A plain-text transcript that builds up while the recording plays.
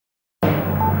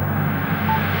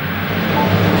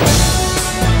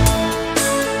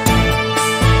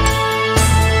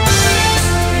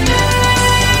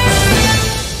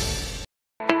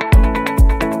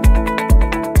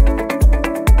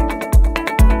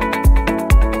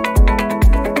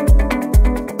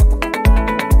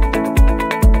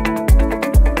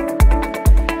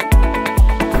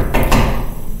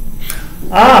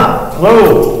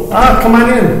come on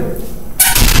in.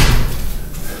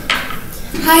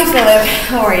 Hi, Philip.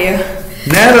 How are you?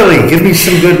 Natalie, give me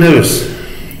some good news.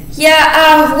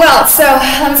 Yeah, well, so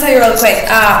let me tell you real quick.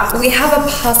 We have a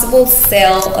possible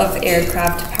sale of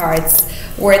aircraft parts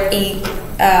worth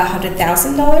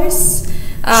 $100,000.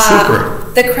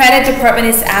 Super. The credit department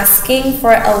is asking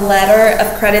for a letter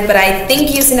of credit, but I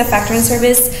think using a factoring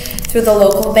service through the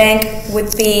local bank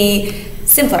would be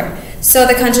simpler. So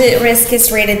the country risk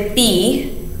is rated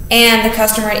B, and the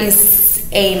customer is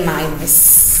A-.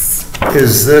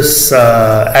 Is this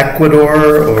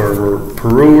Ecuador or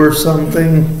Peru or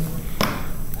something?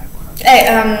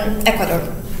 Ecuador.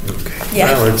 Okay.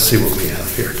 Yeah. Well, let's see what we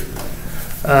have here.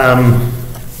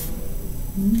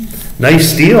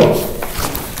 Nice deal.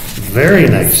 Very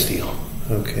nice deal.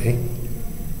 Okay.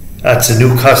 That's a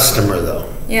new customer, though.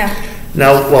 Yeah.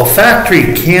 Now, while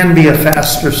factory can be a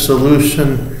faster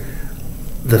solution,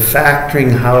 the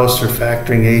factoring house or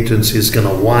factoring agency is going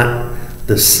to want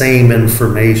the same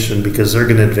information because they're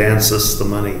going to advance us the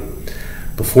money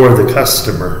before the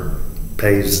customer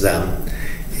pays them.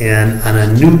 And on a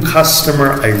new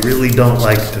customer, I really don't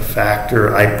like to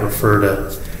factor. I prefer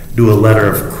to do a letter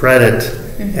of credit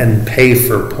and pay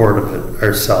for part of it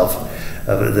ourselves.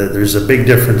 There's a big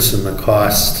difference in the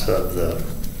cost of the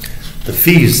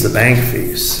fees, the bank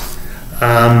fees.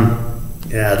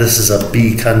 Yeah, this is a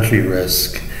B country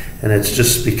risk, and it's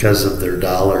just because of their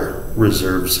dollar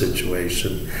reserve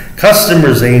situation.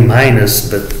 Customers A-,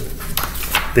 but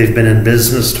they've been in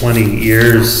business 20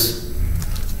 years.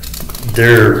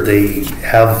 They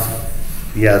have,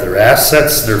 their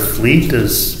assets, their fleet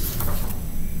is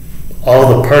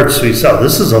all the parts we sell.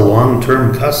 This is a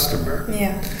long-term customer.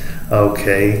 Yeah.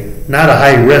 Okay, not a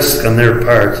high risk on their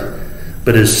part,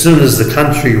 but as soon as the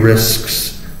country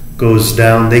risks goes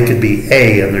down, they could be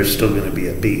A and they're still going to be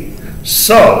a B.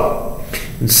 So,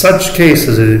 in such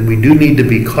cases, we do need to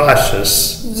be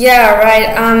cautious. Yeah,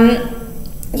 right.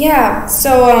 Yeah,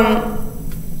 so,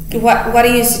 what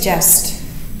do you suggest?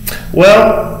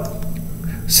 Well,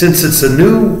 since it's a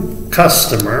new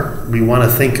customer, we want to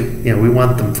think, we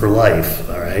want them for life,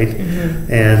 all right?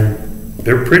 And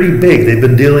they're pretty big. They've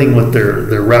been dealing with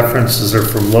their references are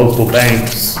from local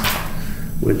banks,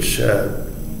 which,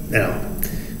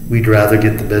 we'd rather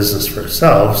get the business for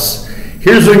ourselves.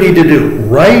 Here's what we need to do.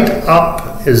 Write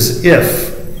up as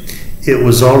if it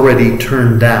was already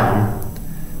turned down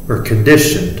or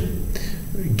conditioned.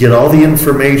 Get all the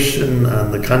information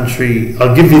on the country.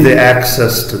 I'll give you the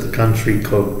access to the country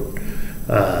code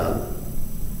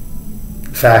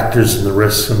factors and the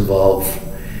risks involved.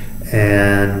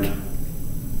 And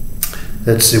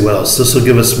let's see what else. This will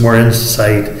give us more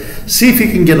insight. See if you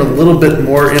can get a little bit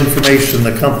more information,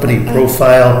 the company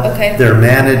profile, their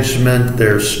management,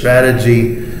 their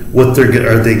strategy, what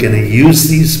are they going to use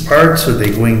these parts? Are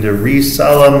they going to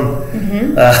resell them?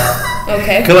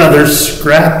 Come on, they're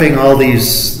scrapping all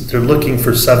these. They're looking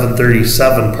for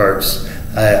 737 parts.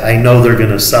 I know they're going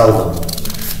to sell them.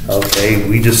 Okay,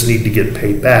 we just need to get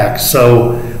paid back.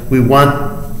 So we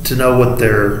want to know what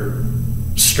their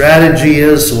strategy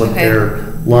is, what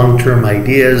their long-term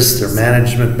ideas, their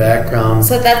management background.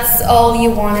 So that's all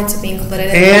you wanted to be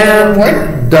included in the report?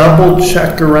 And double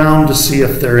check around to see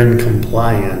if they're in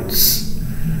compliance.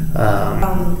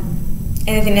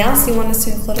 Anything else you want us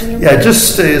to include in the report? Yeah,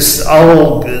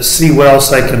 I'll see what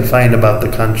else I can find about the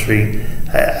country.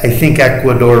 I think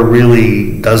Ecuador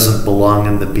really doesn't belong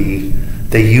in the B.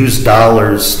 They use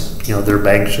dollars. Their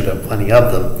bank should have plenty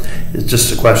of them. It's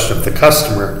just a question of the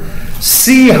customer.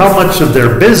 See how much of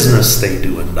their business they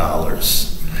do in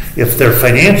dollars. If their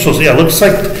financials, it looks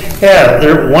like,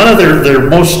 one of their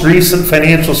most recent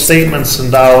financial statements in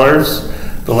dollars.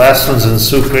 The last one's in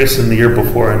C.P.E and the year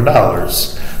before in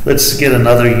dollars. Let's get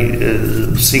another,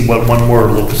 see what one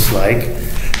more looks like,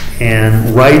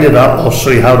 and write it up. I'll show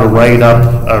you how to write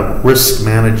up a risk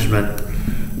management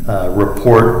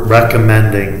report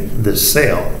recommending this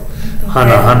sale on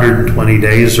 120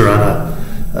 days or on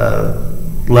a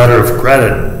letter of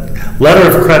credit.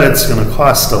 Letter of credit's going to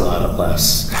cost a lot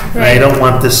less. Right. I don't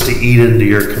want this to eat into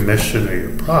your commission or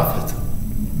your profit.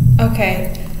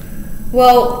 Okay.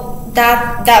 Well,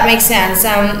 that makes sense.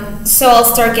 So I'll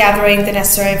start gathering the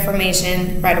necessary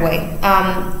information right away,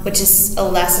 which is a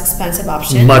less expensive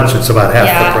option. It's about half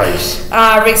the price.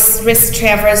 Risk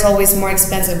transfer is always more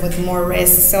expensive with more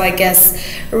risk. So I guess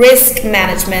risk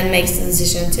management makes the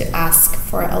decision to ask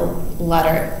for a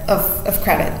letter of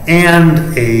credit.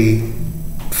 And a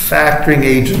factoring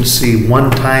agency,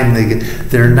 one time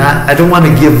they're not, I don't want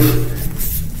to give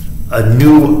a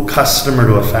new customer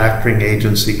to a factoring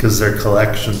agency because their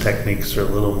collection techniques are a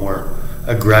little more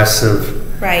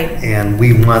aggressive. Right. And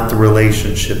we want the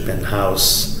relationship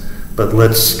in-house, but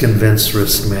let's convince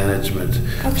risk management.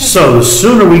 Okay. So the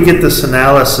sooner we get this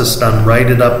analysis done, write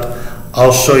it up.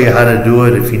 I'll show you how to do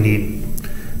it if you need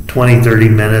 20, 30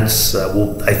 minutes.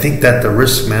 I think that the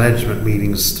risk management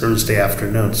meeting's Thursday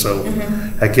afternoon, so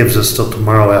that gives us till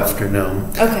tomorrow afternoon.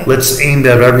 Okay. Let's aim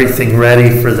to have everything ready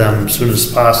for them as soon as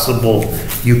possible.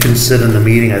 You can sit in the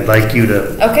meeting. I'd like you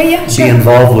to be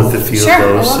involved with a few of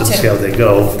those and see how they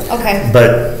go. Okay.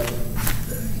 But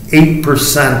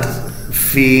 8%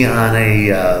 fee on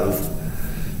a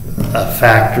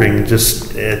factoring,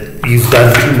 you've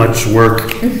done too much work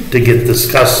to get this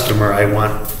customer. I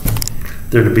want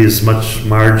there to be as much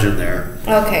margin there.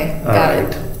 Okay, got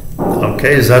it.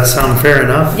 Okay, does that sound fair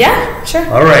enough? Yeah, sure.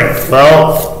 All right,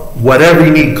 well, whatever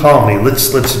you need, call me. Let's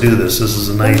do this. This is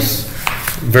a nice,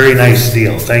 very nice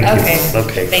deal. Thank you.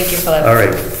 Okay. Thank you, Philip. All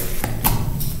right.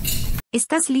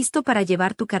 ¿Estás listo para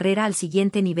llevar tu carrera al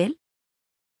siguiente nivel?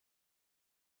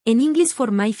 En English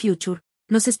for My Future,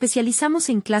 nos especializamos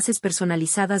en clases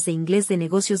personalizadas de inglés de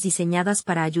negocios diseñadas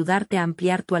para ayudarte a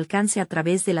ampliar tu alcance a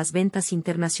través de las ventas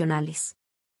internacionales.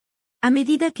 A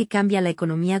medida que cambia la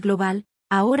economía global,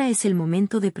 ahora es el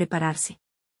momento de prepararse.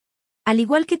 Al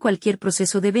igual que cualquier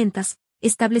proceso de ventas,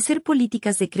 establecer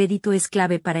políticas de crédito es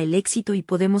clave para el éxito y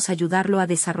podemos ayudarlo a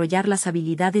desarrollar las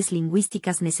habilidades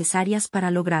lingüísticas necesarias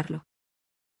para lograrlo.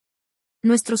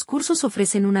 Nuestros cursos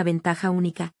ofrecen una ventaja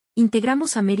única.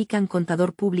 Integramos American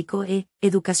Contador Público e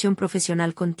Educación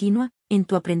Profesional Continua en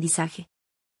tu aprendizaje.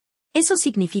 Eso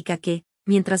significa que,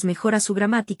 mientras mejora su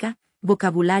gramática,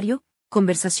 vocabulario,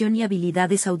 conversación y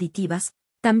habilidades auditivas,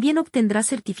 también obtendrá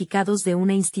certificados de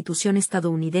una institución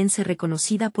estadounidense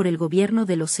reconocida por el gobierno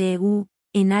de los EU,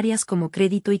 en áreas como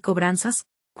crédito y cobranzas,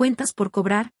 cuentas por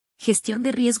cobrar, gestión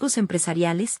de riesgos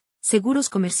empresariales, seguros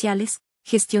comerciales,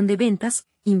 gestión de ventas,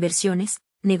 inversiones,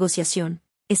 negociación,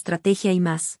 estrategia y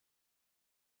más.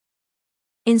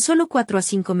 En solo 4 a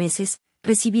 5 meses,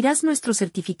 recibirás nuestro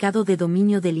certificado de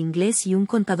dominio del inglés y un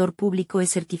contador público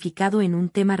es certificado en un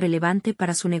tema relevante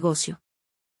para su negocio.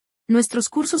 Nuestros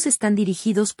cursos están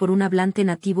dirigidos por un hablante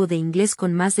nativo de inglés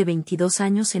con más de 22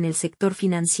 años en el sector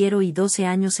financiero y 12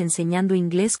 años enseñando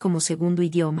inglés como segundo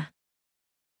idioma.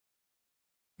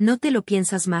 No te lo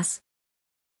piensas más.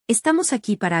 Estamos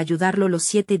aquí para ayudarlo los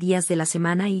 7 días de la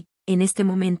semana y, en este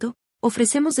momento,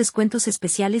 ofrecemos descuentos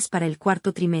especiales para el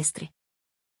 4º trimestre.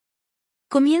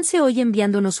 Comience hoy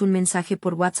enviándonos un mensaje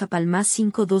por WhatsApp al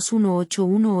 +521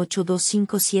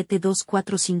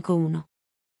 8182572451.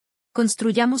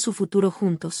 Construyamos su futuro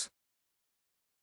juntos.